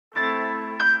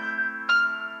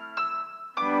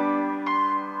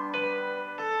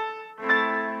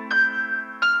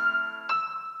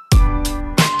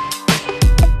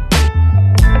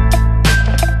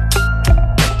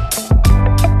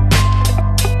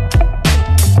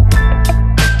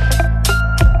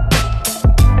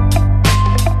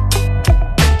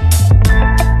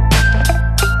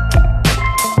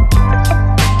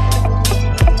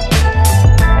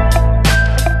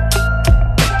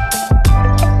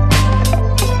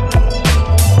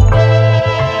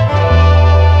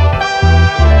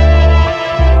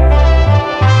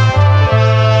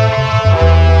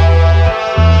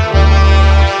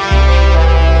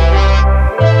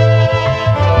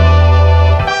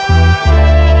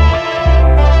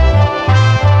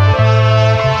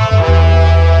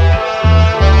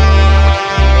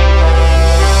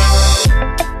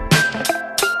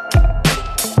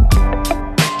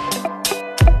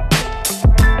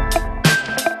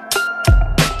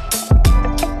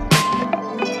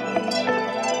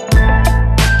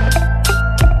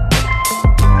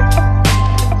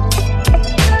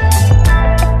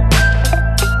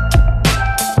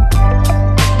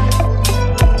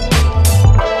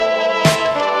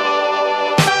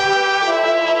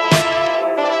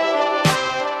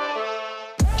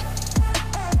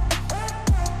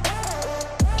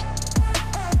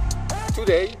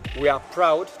are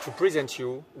proud to present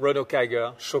you Renault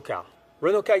Kiger show car.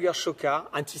 Renault Kiger show car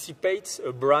anticipates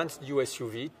a brand new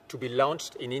SUV to be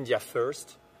launched in India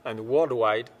first and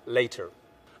worldwide later.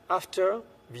 After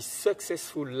the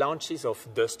successful launches of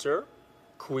Duster,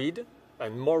 Kwid,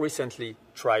 and more recently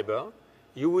Triber,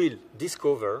 you will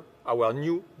discover our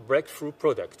new breakthrough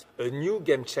product, a new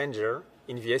game changer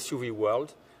in the SUV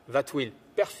world that will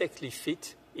perfectly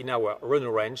fit in our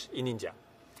Renault range in India.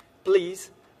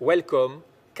 Please welcome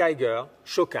Kiger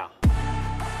show car.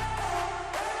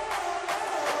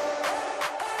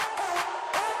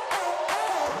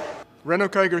 Renault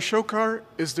Kiger show car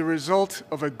is the result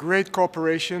of a great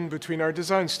cooperation between our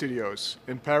design studios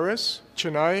in Paris,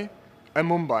 Chennai, and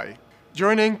Mumbai.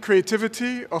 Joining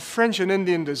creativity of French and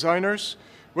Indian designers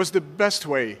was the best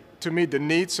way to meet the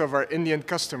needs of our Indian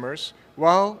customers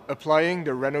while applying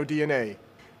the Renault DNA.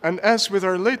 And as with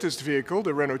our latest vehicle,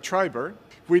 the Renault Triber,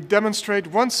 we demonstrate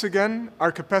once again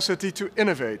our capacity to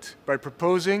innovate by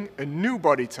proposing a new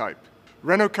body type.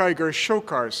 Renault Kiger show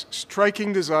car's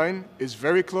striking design is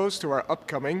very close to our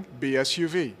upcoming B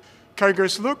SUV.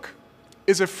 Kiger's look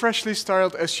is a freshly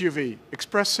styled SUV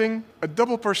expressing a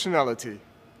double personality,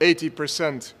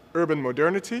 80% urban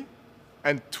modernity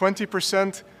and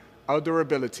 20% outdoor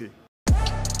ability.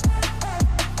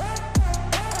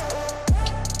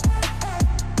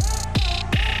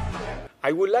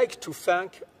 I would like to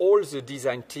thank all the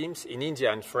design teams in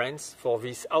India and France for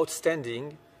this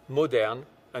outstanding, modern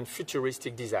and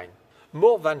futuristic design.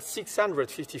 More than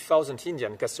 650,000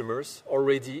 Indian customers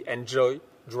already enjoy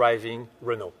driving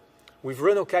Renault. With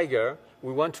Renault Kiger,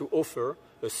 we want to offer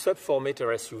a sub-4 meter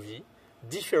SUV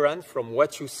different from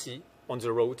what you see on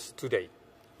the roads today.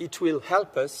 It will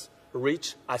help us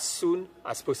reach as soon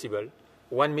as possible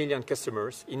 1 million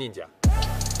customers in India.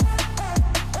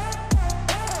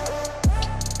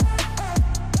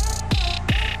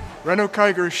 Renault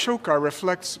Kiger show car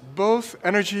reflects both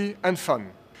energy and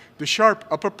fun. The sharp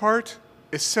upper part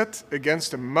is set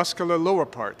against a muscular lower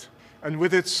part, and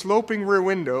with its sloping rear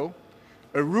window,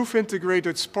 a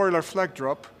roof-integrated spoiler flag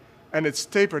drop, and its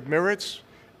tapered mirrors,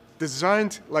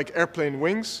 designed like airplane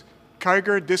wings,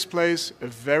 Kiger displays a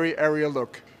very aerial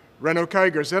look. Renault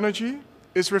Kiger's energy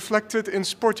is reflected in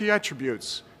sporty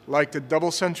attributes like the double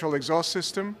central exhaust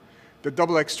system, the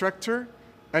double extractor,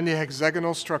 and the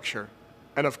hexagonal structure.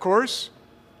 And of course,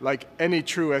 like any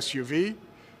true SUV,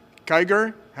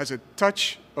 Kiger has a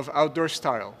touch of outdoor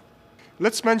style.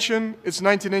 Let's mention its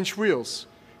 19-inch wheels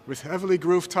with heavily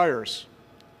grooved tires,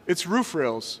 its roof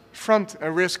rails, front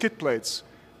and rear skid plates,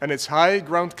 and its high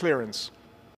ground clearance.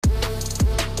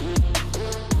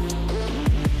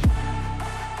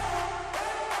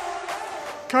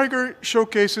 Kiger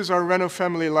showcases our Renault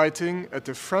family lighting at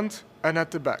the front and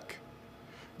at the back.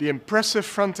 The impressive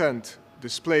front end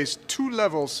displays 2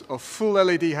 levels of full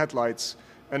LED headlights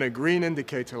and a green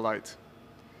indicator light.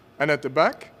 And at the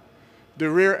back,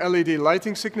 the rear LED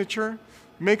lighting signature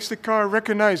makes the car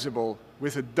recognizable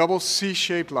with the double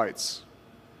C-shaped lights.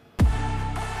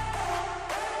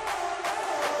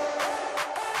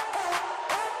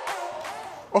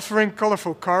 Offering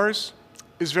colorful cars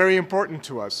is very important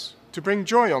to us to bring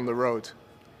joy on the road.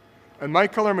 And my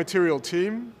color material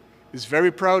team is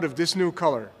very proud of this new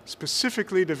color,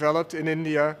 specifically developed in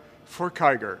India for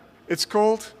Kiger. It's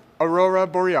called Aurora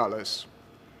Borealis.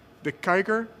 The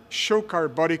Kiger show car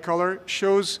body color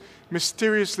shows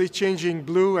mysteriously changing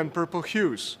blue and purple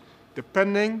hues,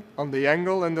 depending on the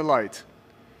angle and the light.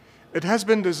 It has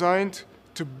been designed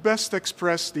to best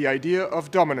express the idea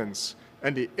of dominance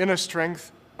and the inner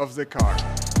strength of the car.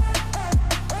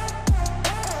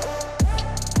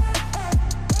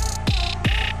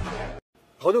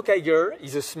 Renault Kiger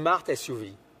is a smart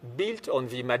SUV built on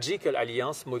the Magical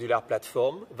Alliance modular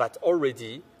platform that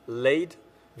already laid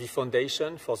the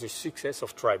foundation for the success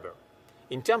of Triber.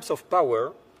 In terms of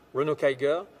power, Renault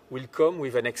Kiger will come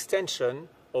with an extension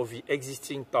of the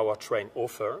existing powertrain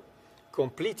offer,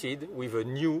 completed with a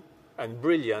new and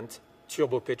brilliant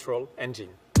turbo petrol engine.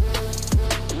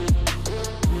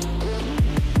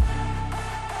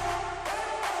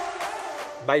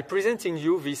 By presenting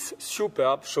you this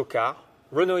superb show car,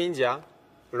 Renault India,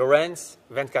 Lorenz,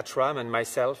 Venkatram and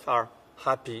myself are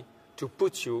happy to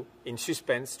put you in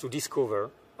suspense to discover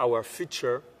our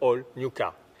future all-new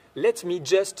car. Let me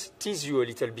just tease you a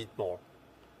little bit more.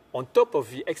 On top of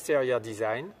the exterior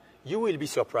design, you will be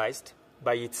surprised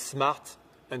by its smart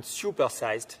and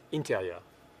super-sized interior.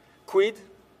 Kwid,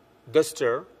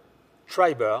 Duster,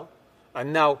 Triber,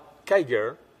 and now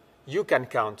Kiger, you can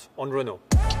count on Renault.